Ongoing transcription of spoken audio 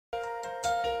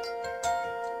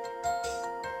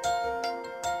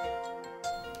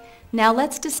Now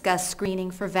let's discuss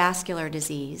screening for vascular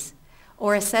disease,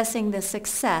 or assessing the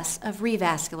success of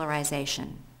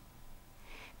revascularization.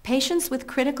 Patients with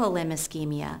critical limb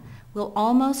ischemia will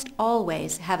almost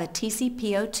always have a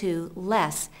TCPO2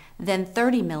 less than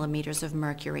 30 millimeters of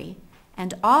mercury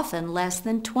and often less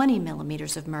than 20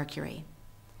 millimeters of mercury.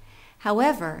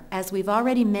 However, as we've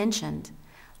already mentioned,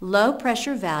 low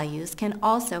pressure values can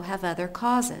also have other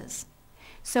causes.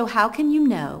 So how can you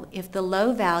know if the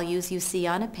low values you see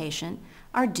on a patient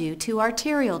are due to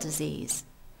arterial disease?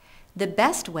 The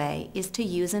best way is to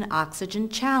use an oxygen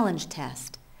challenge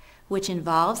test, which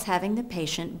involves having the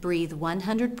patient breathe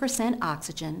 100%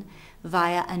 oxygen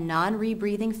via a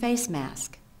non-rebreathing face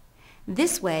mask.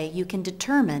 This way you can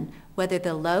determine whether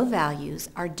the low values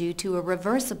are due to a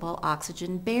reversible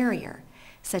oxygen barrier,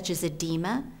 such as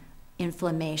edema,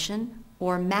 inflammation,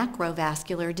 or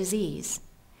macrovascular disease.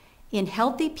 In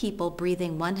healthy people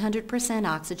breathing 100%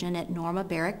 oxygen at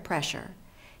normobaric pressure,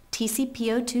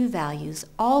 TCPO2 values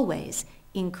always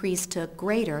increase to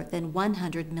greater than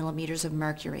 100 millimeters of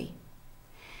mercury.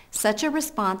 Such a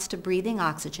response to breathing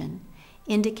oxygen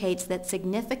indicates that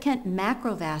significant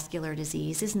macrovascular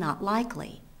disease is not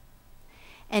likely.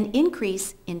 An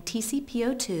increase in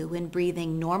TCPO2 when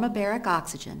breathing normobaric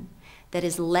oxygen that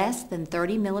is less than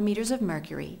 30 millimeters of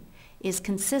mercury is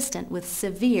consistent with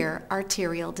severe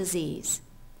arterial disease.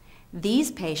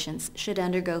 These patients should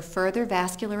undergo further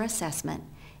vascular assessment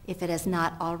if it has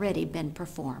not already been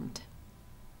performed.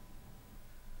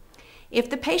 If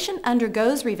the patient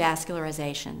undergoes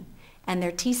revascularization and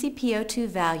their TCPO2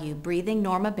 value breathing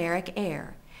normobaric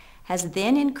air has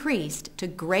then increased to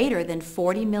greater than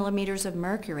 40 millimeters of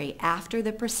mercury after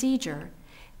the procedure,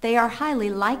 they are highly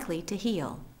likely to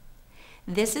heal.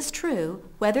 This is true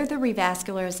whether the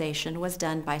revascularization was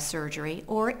done by surgery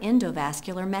or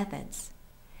endovascular methods.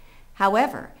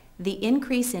 However, the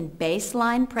increase in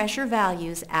baseline pressure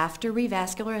values after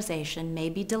revascularization may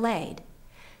be delayed,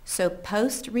 so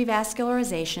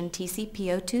post-revascularization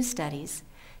TCPO2 studies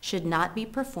should not be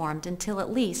performed until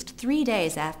at least 3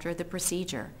 days after the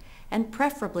procedure, and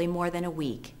preferably more than a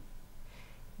week.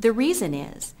 The reason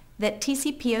is that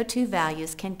TCPO2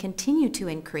 values can continue to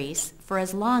increase for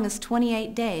as long as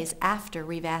 28 days after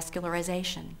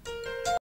revascularization.